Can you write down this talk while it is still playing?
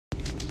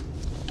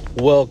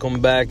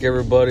Welcome back,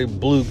 everybody.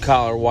 Blue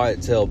Collar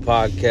Whitetail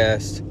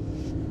Podcast.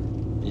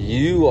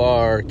 You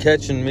are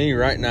catching me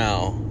right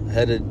now,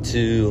 headed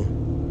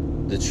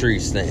to the tree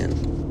stand.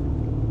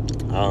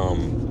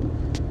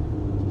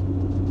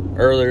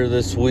 Earlier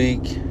this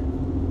week,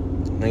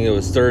 I think it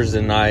was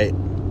Thursday night,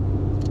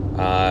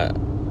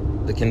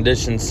 the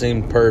conditions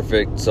seemed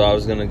perfect, so I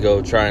was going to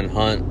go try and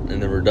hunt in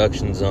the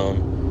reduction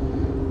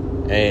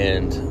zone,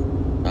 and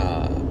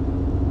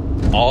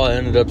all I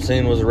ended up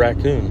seeing was a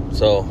raccoon.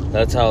 So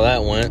that's how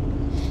that went.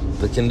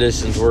 The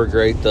conditions were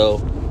great, though.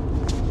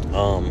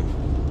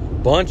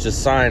 Bunch of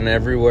sign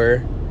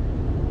everywhere.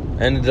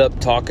 Ended up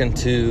talking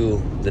to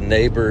the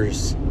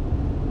neighbors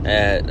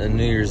at a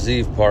New Year's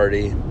Eve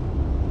party,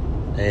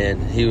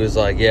 and he was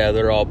like, yeah,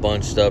 they're all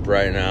bunched up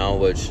right now,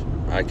 which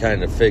I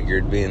kind of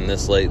figured, being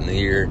this late in the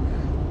year.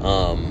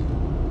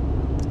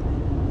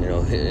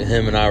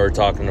 Him and I were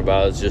talking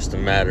about it's just a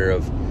matter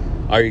of,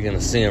 are you going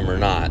to see them or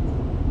not?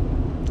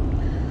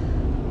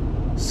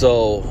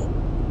 So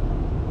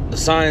the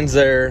sign's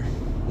there.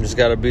 Just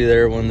got to be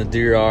there when the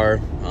deer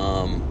are.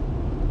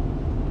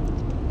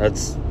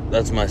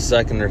 That's my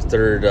second or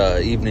third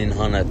evening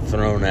hunt I've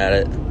thrown at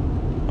it.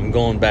 I'm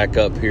going back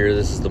up here.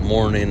 This is the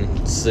morning,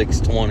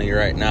 6:20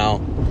 right now.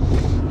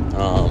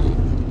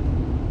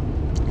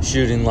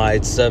 Shooting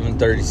lights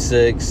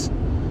 7:36.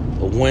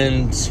 The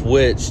wind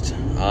switched.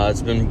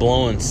 It's been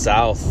blowing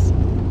south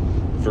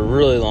for a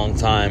really long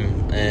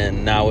time,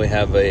 and now we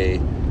have a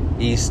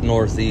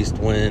east-northeast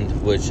wind,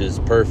 which is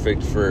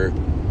perfect for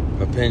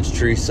my pinch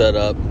tree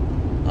setup.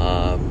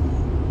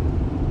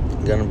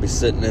 Gonna be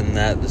sitting in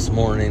that this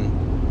morning,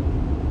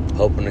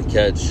 hoping to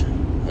catch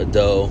a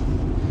doe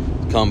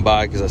come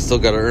by, because I still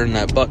got to earn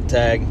that buck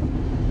tag.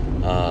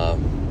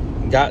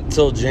 Got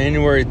till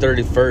January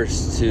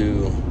 31st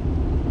to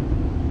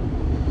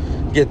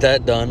get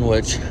that done,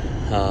 which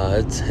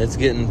it's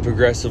getting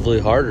progressively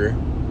harder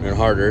and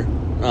harder.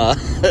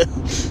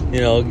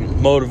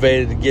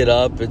 Motivated to get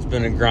up. It's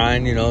been a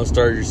grind,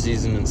 started your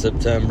season in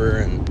September,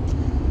 and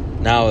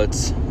now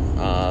it's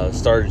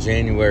started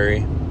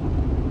January.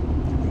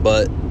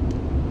 But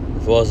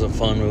if it wasn't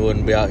fun, we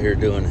wouldn't be out here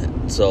doing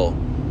it. So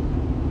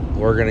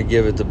we're going to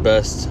give it the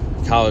best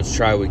college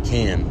try we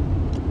can.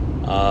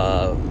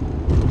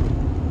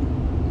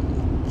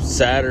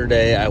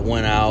 Saturday, I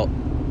went out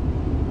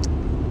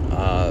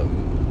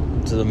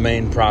to the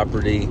main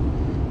property,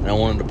 and I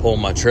wanted to pull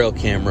my trail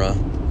camera,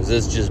 because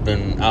it's just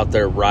been out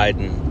there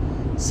riding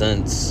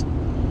since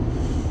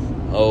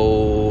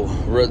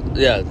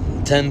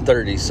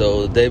 10:30.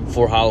 So the day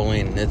before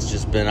Halloween, it's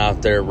just been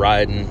out there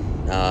riding.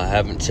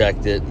 Haven't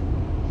checked it,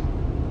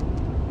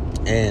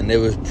 and it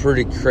was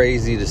pretty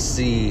crazy to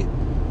see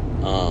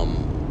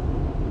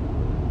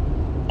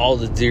all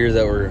the deer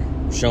that were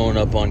showing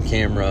up on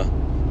camera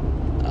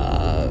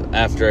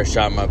after I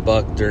shot my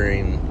buck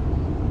during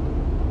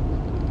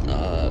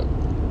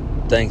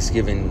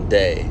Thanksgiving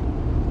Day.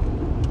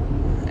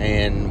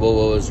 And what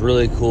was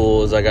really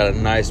cool is I got a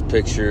nice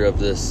picture of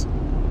this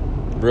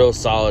real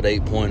solid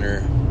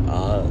 8-pointer.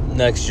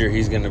 Next year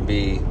he's going to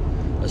be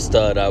a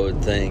stud, I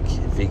would think,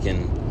 if he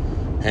can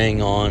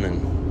hang on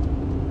and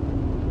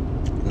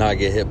not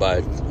get hit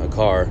by a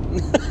car.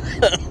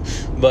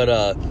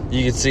 But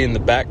you can see in the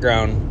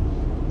background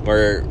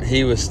where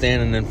he was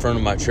standing in front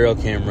of my trail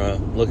camera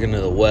looking to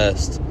the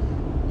west,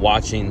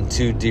 watching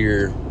two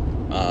deer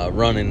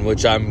running,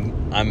 which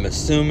I'm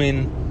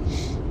assuming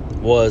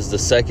was the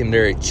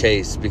secondary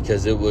chase,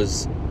 because it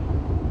was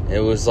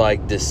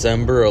like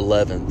December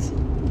 11th.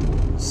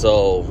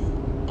 So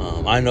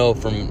I know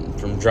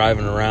from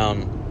driving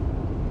around,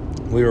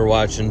 we were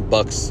watching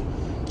bucks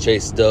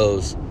chase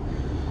does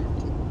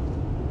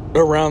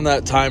around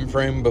that time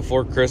frame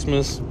before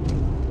Christmas.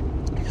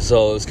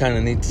 So it was kind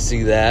of neat to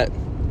see that.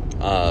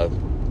 I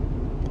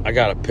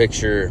got a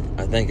picture.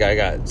 I think I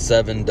got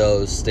 7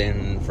 does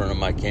standing in front of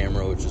my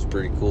camera, which is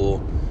pretty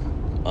cool.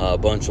 A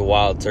bunch of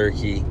wild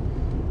turkey.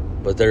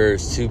 But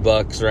there's 2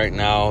 bucks right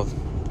now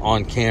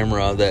on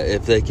camera that,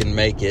 if they can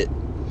make it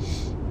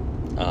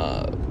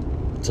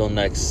till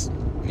next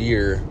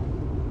year,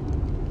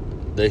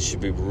 they should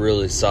be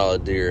really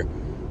solid deer.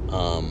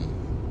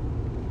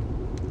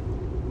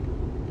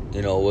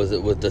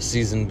 With the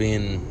season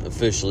being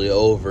officially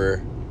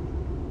over,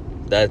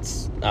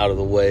 that's out of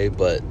the way,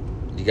 but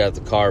you got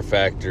the car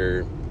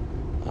factor,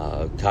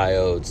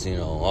 coyotes,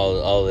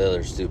 all the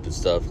other stupid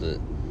stuff that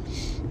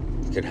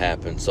could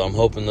happen. So I'm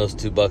hoping those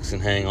 2 bucks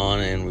can hang on,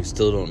 and we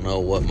still don't know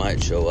what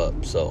might show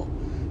up. So,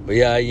 but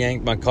yeah, I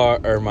yanked my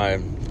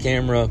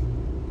camera.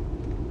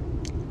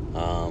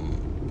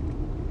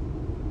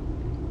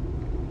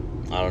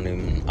 I don't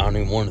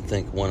even want to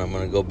think when I'm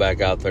going to go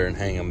back out there and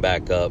hang them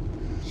back up,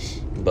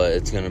 but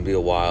it's going to be a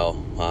while.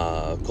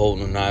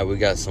 Colton and I, we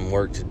got some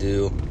work to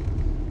do.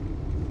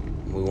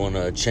 We want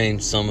to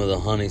change some of the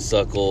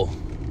honeysuckle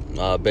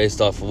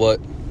based off of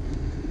what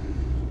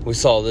we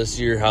saw this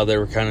year, how they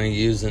were kind of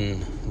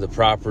using the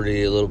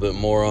property a little bit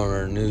more on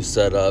our new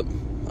setup.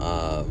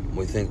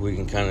 We think we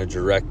can kind of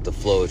direct the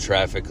flow of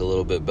traffic a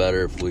little bit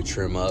better if we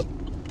trim up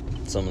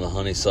some of the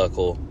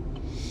honeysuckle.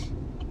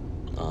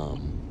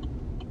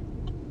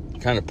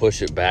 kind of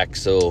push it back.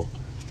 So,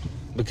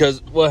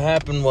 because what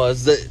happened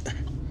was that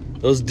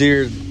those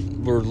deer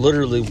were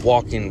literally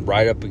walking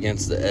right up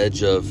against the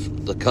edge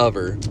of the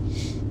cover,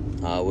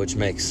 which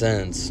makes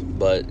sense.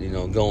 But,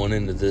 going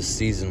into this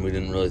season, we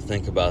didn't really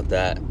think about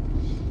that.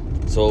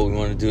 So what we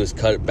want to do is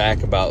cut it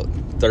back about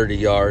 30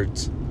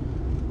 yards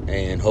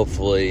and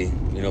hopefully,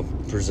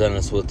 present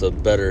us with a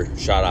better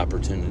shot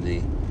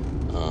opportunity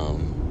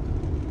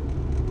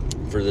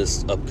for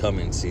this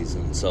upcoming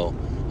season. So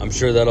I'm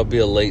sure that'll be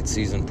a late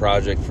season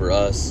project for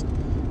us.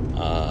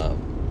 I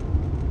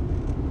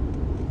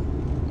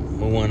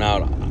went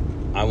out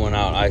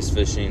ice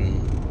fishing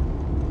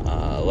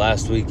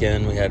last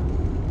weekend. We had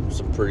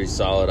some pretty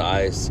solid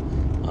ice.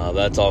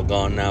 That's all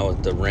gone now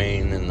with the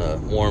rain and the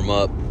warm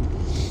up.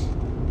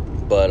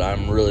 But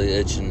I'm really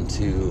itching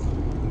to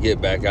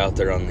get back out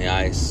there on the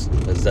ice,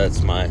 because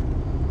that's my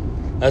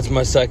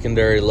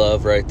secondary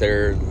love right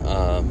there,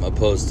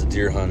 opposed to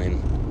deer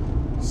hunting.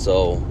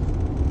 So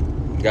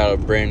got a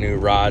brand new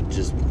rod,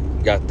 just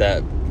got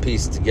that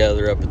pieced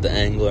together up at the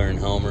Angler in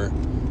Helmer,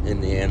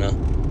 Indiana.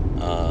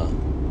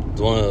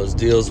 It's one of those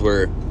deals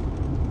where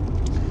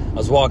I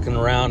was walking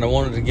around, I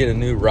wanted to get a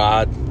new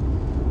rod,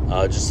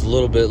 just a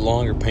little bit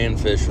longer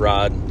panfish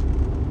rod,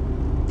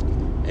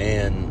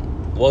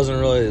 and wasn't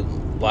really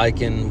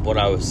liking what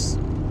I was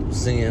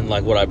seeing,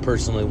 like what I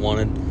personally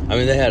wanted. I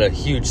mean, they had a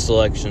huge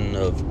selection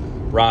of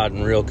rod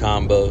and reel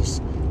combos,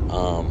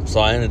 so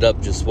I ended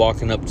up just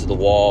walking up to the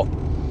wall,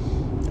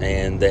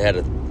 and they had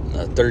a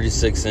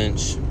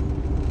 36-inch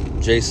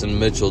Jason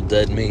Mitchell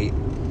dead meat,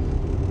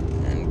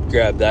 and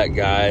grabbed that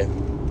guy.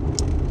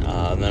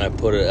 And then I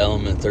put an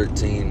Element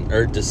 13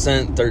 or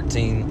Descent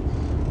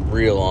 13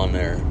 reel on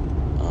there.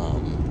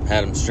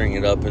 Had him string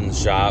it up in the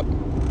shop.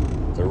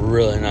 It's a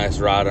really nice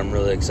rod. I'm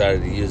really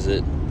excited to use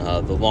it.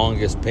 The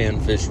longest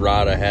panfish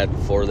rod I had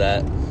before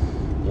that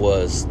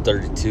was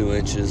 32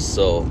 inches.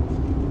 So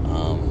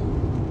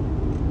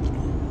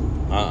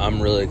I'm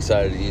really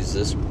excited to use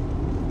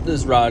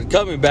this rod.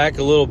 Cut me back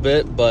a little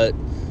bit, but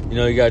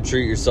you got to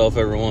treat yourself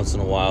every once in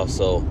a while.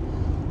 So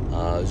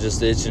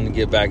just itching to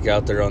get back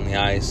out there on the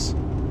ice.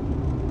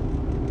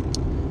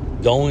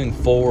 Going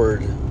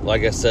forward,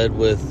 like I said,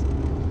 with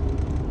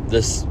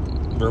this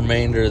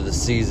remainder of the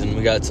season,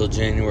 we got till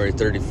January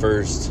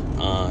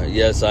 31st.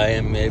 Yes, I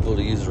am able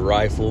to use a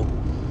rifle.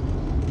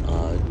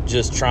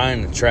 Just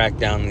trying to track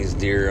down these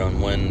deer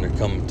on when they're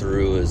coming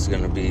through is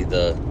going to be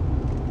the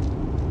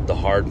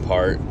hard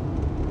part.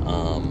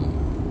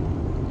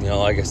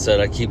 Like I said,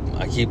 I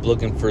keep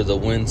looking for the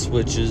wind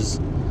switches,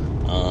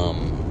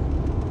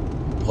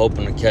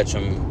 hoping to catch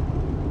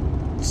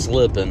them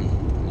slipping,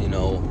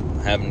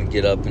 having to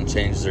get up and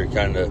change their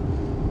kind of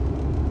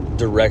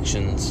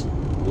directions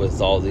with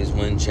all these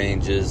wind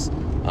changes.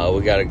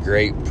 We got a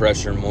great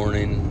pressure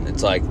morning.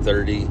 It's like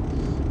 30.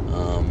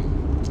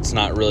 It's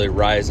not really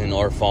rising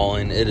or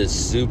falling. It is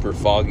super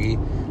foggy.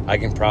 I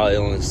can probably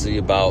only see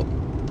about,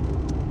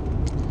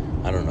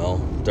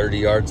 30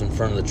 yards in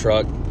front of the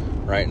truck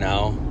right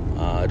now.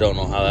 I don't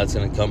know how that's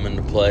going to come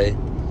into play,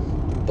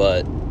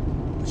 but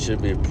it should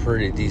be a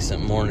pretty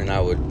decent morning, I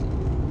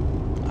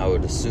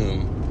would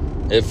assume.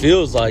 It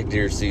feels like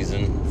deer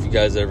season, if you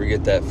guys ever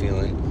get that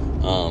feeling.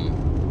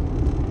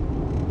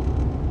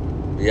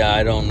 Yeah,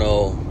 I don't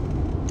know.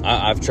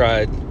 I've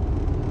tried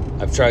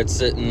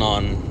sitting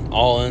on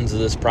all ends of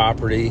this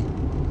property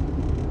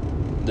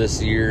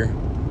this year.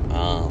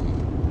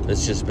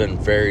 It's just been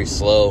very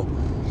slow.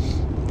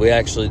 We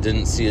actually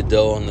didn't see a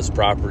doe on this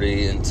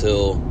property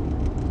until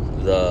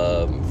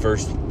the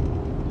first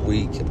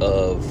week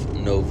of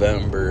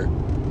November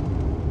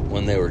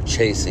when they were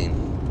chasing.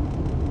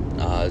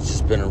 It's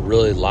just been a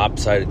really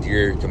lopsided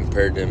year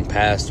compared to in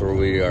past, where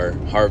we are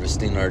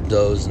harvesting our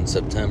does in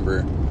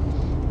September.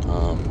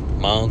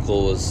 My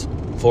uncle was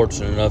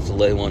fortunate enough to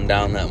lay one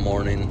down that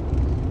morning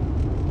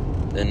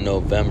in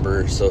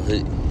November, so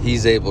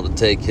he's able to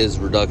take his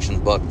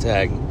reduction buck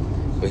tag,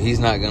 but he's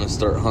not going to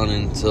start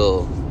hunting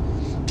until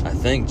I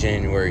think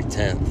January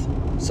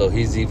 10th. So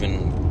he's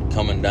even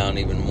coming down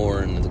even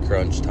more into the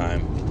crunch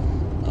time.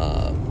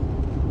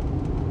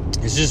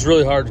 It's just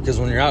really hard because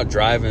when you're out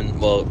driving,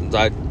 well,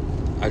 I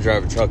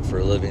drive a truck for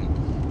a living.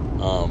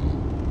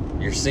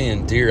 You're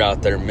seeing deer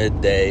out there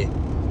midday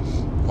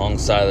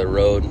alongside of the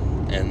road,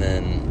 and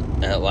then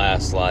at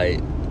last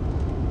light.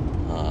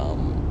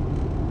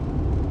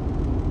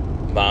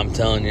 But I'm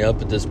telling you,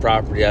 up at this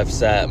property, I've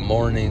sat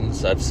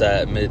mornings, I've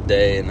sat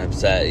midday, and I've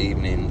sat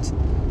evenings,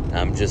 and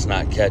I'm just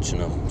not catching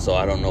them. So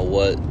I don't know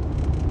what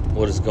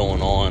is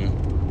going on.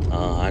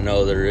 I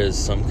know there is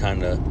some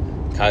kind of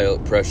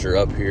coyote pressure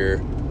up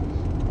here.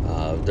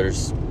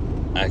 There's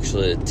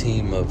actually a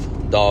team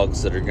of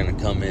dogs that are going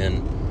to come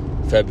in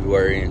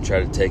February and try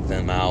to take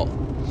them out.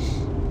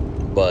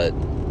 But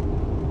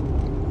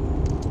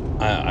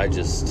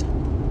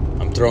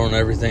I'm throwing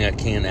everything I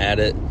can at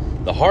it.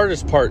 The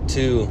hardest part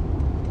too,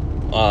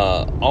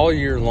 all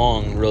year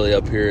long really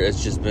up here,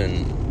 it's just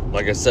been,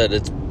 like I said,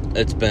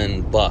 it's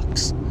been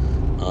bucks.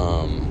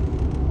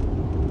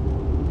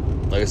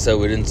 Like I said,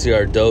 we didn't see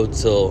our doe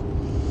till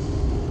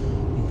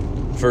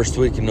first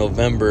week in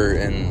November,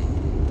 and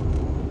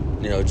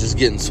just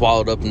getting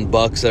swallowed up in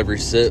bucks every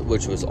sit,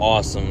 which was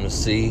awesome to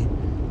see.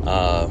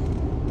 But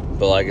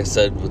like I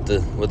said,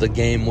 with the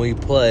game we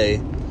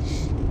play,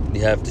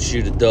 you have to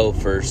shoot a doe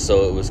first,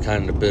 so it was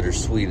kind of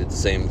bittersweet at the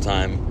same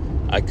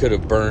time. I could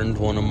have burned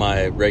one of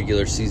my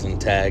regular season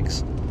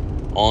tags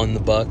on the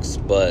bucks,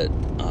 but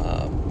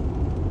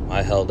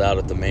I held out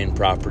at the main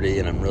property,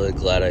 and I'm really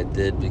glad I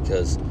did,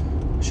 because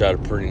I shot a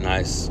pretty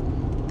nice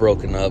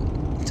broken up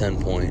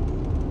 10-point.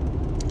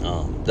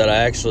 That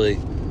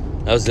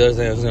was the other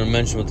thing I was going to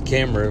mention with the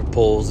camera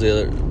pulls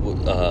the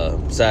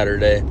other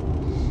Saturday.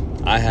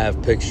 I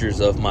have pictures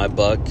of my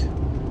buck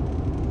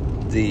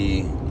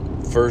the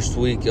first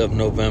week of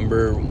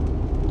November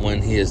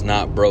when he is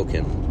not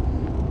broken.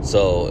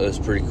 So it was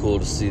pretty cool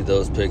to see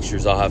those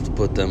pictures. I'll have to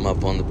put them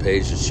up on the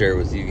page to share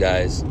with you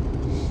guys. It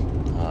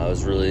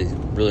was really,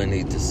 really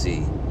neat to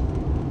see.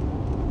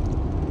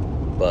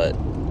 But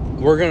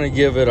we're going to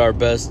give it our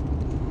best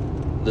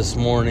this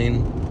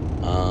morning.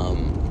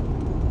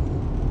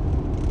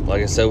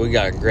 Like I said, we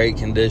got great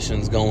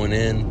conditions going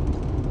in.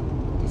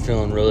 I'm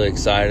feeling really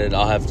excited.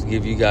 I'll have to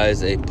give you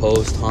guys a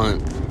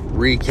post-hunt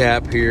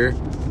recap here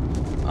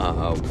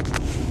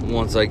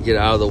once I get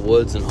out of the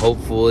woods, and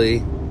hopefully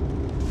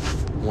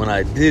when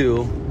I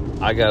do,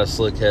 I got a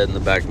slick head in the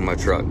back of my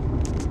truck.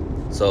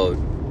 So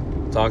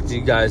talk to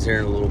you guys here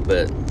in a little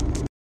bit.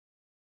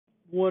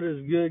 What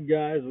is good,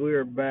 guys? We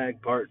are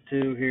back, part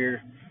 2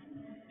 here.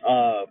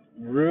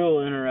 Real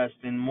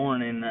interesting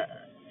morning.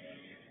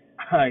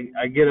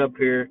 I get up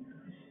here,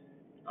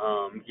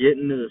 get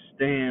into the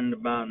stand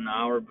about an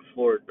hour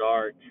before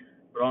dark,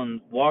 but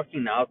on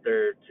walking out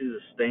there to the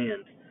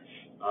stand,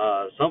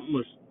 something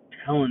was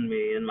telling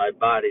me in my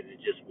body to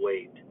just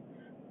wait,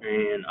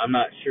 and I'm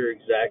not sure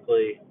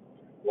exactly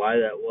why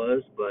that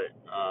was, but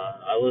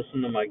I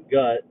listened to my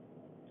gut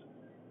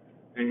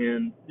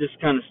and just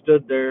kind of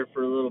stood there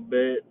for a little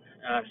bit,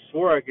 and I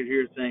swore I could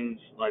hear things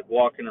like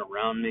walking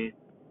around me.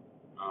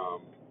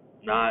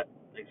 Not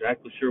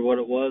exactly sure what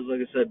it was. Like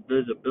I said,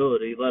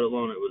 visibility, let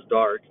alone it was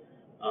dark.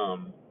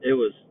 It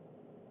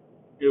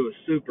was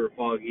super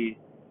foggy.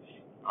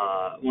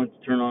 Went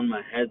to turn on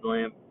my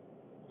headlamp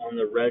on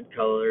the red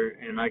color,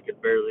 and I could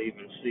barely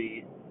even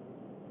see.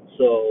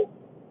 So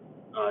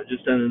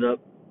just ended up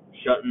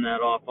shutting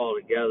that off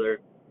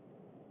altogether.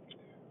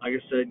 Like I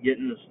said,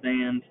 getting the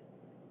stand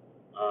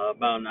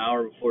about an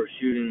hour before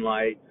shooting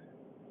light,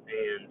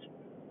 and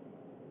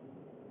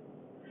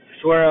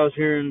I swear I was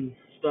hearing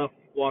stuff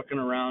walking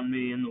around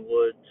me in the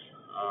woods.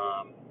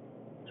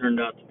 Turned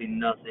out to be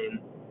nothing.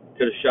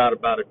 Could have shot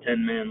about a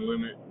 10-man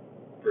limit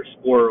for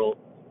squirrel.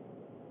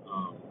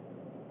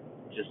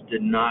 Just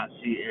did not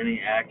see any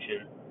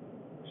action.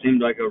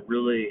 Seemed like a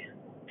really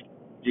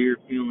deer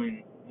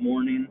feeling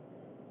morning.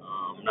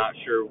 Not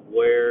sure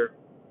where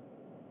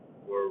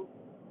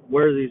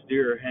these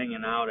deer are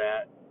hanging out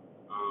at.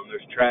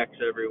 There's tracks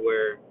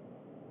everywhere.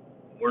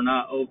 We're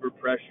not over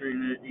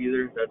pressuring it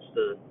either. That's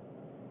the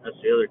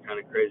other kind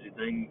of crazy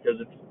thing,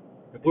 because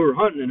if we were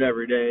hunting it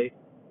every day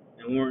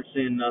and we weren't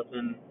seeing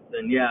nothing,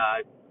 then yeah,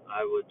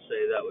 I would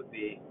say that would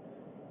be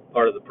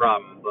part of the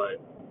problem. But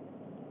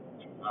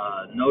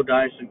no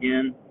dice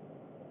again.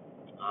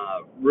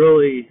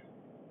 Really,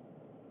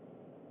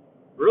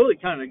 really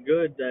kind of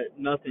good that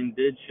nothing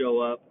did show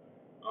up.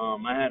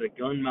 I had a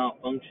gun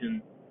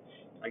malfunction.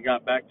 I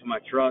got back to my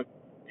truck,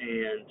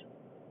 and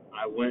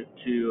I went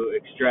to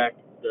extract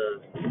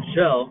the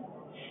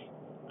shell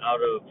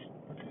out of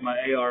my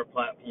AR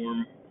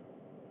platform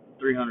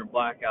 300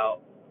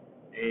 Blackout,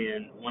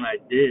 and when I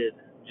did,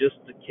 just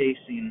the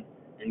casing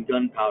and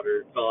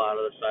gunpowder fell out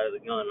of the side of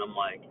the gun. I'm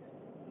like,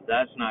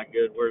 that's not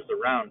good. Where's the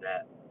round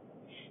at?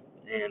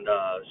 And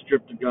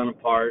stripped the gun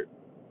apart,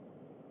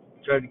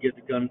 tried to get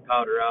the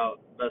gunpowder out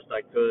best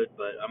I could,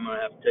 but I'm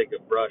gonna have to take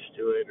a brush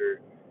to it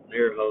or an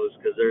air hose,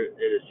 because it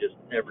is just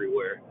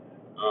everywhere.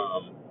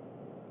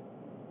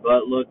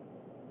 But look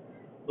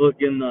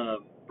in the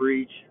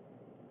breech,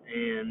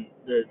 and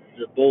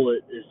the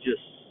bullet is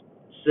just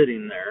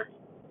sitting there.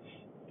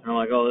 And I'm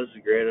like, oh, this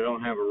is great. I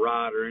don't have a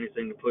rod or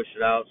anything to push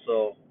it out,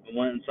 so I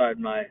went inside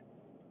my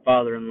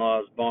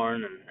father-in-law's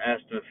barn and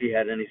asked him if he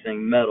had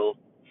anything metal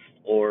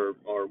or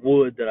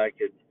wood that I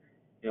could,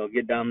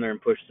 get down there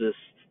and push this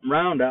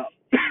round out.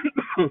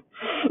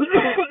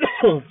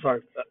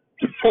 Sorry,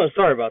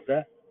 sorry about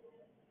that.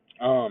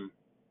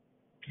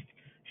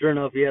 Sure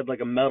enough, he had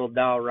like a metal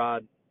dowel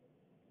rod.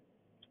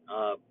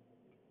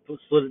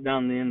 Slid it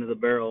down the end of the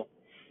barrel,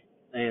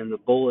 and the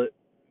bullet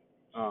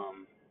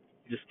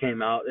just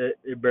came out.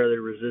 It barely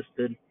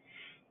resisted.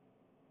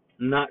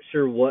 Not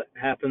sure what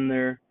happened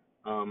there.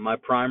 My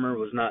primer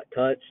was not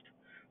touched.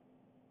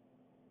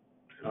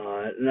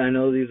 And I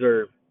know these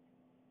are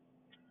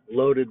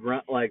reloaded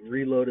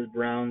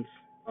rounds.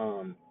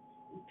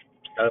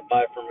 I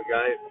buy from a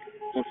guy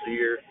once a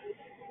year.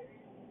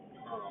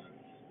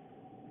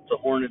 It's a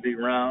Hornady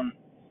round.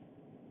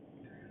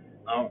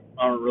 I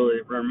don't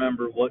really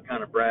remember what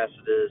kind of brass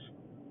it is,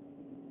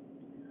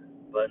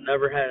 but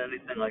never had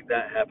anything like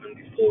that happen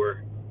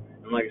before.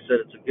 And And like I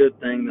said, it's a good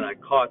thing that I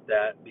caught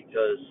that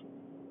because,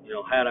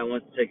 had I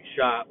went to take a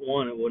shot,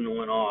 one, it wouldn't have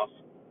went off,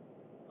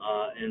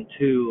 and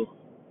two,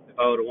 if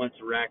I would have went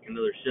to rack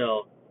another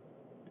shell,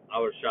 I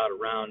would have shot a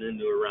round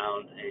into a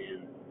round,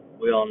 and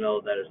we all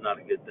know that is not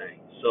a good thing.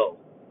 So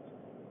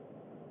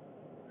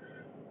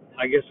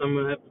I guess I'm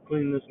gonna have to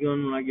clean this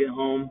gun when I get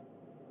home.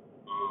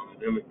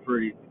 It's gonna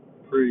be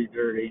pretty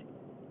dirty.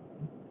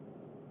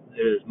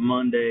 It is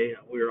Monday.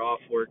 We're off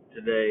work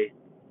today.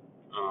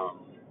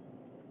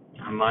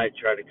 I might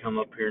try to come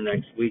up here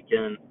next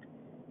weekend,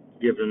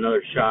 give it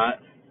another shot.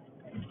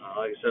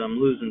 Like I said, I'm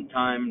losing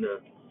time to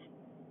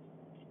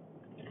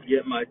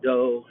get my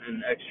doe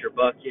and extra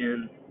buck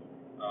in.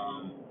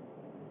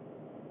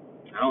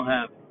 I don't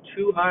have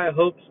too high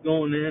hopes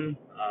going in.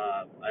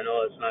 I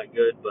know it's not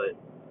good, but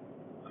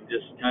I'm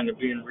just kind of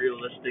being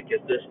realistic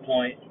at this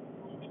point.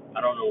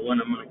 I don't know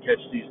when I'm going to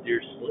catch these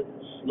deer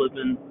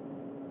slipping.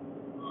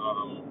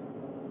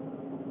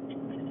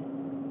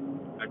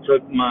 I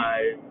took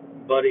my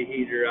buddy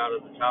heater out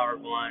of the tower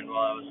blind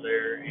while I was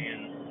there,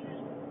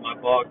 and my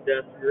bog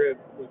death grip,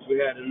 which we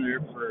had in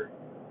there for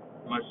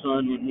my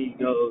son when he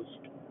goes.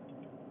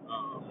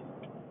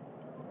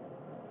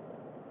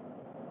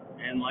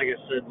 And like I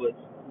said, with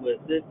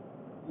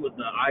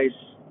the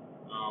ice,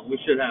 we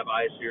should have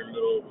ice here in the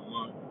middle of the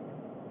month,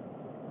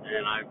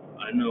 and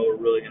I know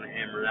we're really going to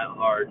hammer that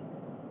hard.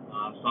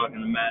 I was talking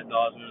to Matt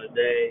Dawson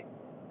today,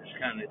 just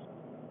kind of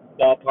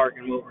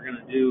ballparking what we're going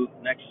to do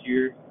next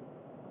year.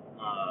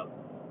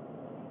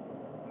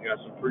 We got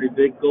some pretty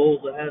big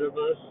goals ahead of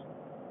us,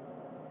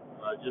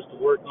 just to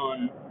work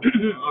on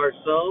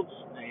ourselves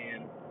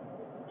and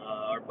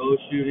our bow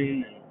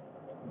shooting, and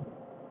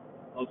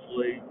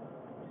hopefully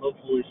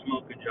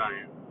smoke a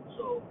giant.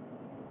 So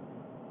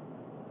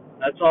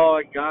that's all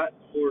I got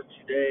for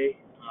today.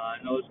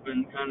 I know it's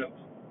been kind of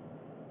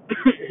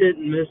hit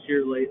and miss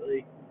here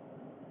lately,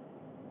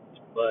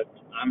 but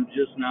I'm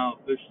just now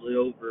officially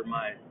over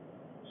my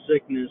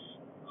sickness,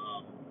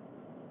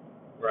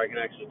 where I can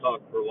actually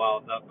talk for a while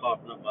without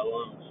coughing up my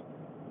lungs.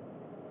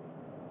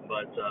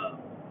 But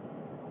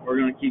we're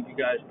going to keep you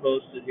guys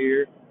posted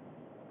here.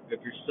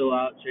 If you're still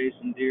out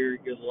chasing deer,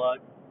 good luck.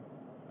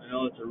 I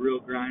know it's a real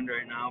grind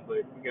right now, but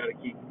you got to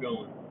keep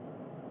going.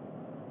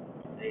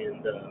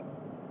 And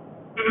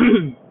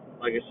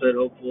like I said,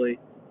 hopefully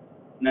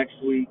next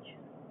week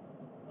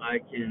I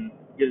can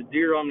get a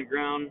deer on the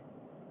ground,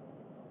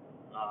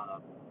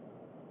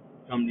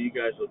 come to you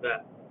guys with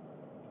that.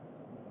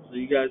 So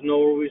you guys know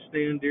where we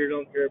stand. Deer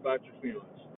don't care about your feelings.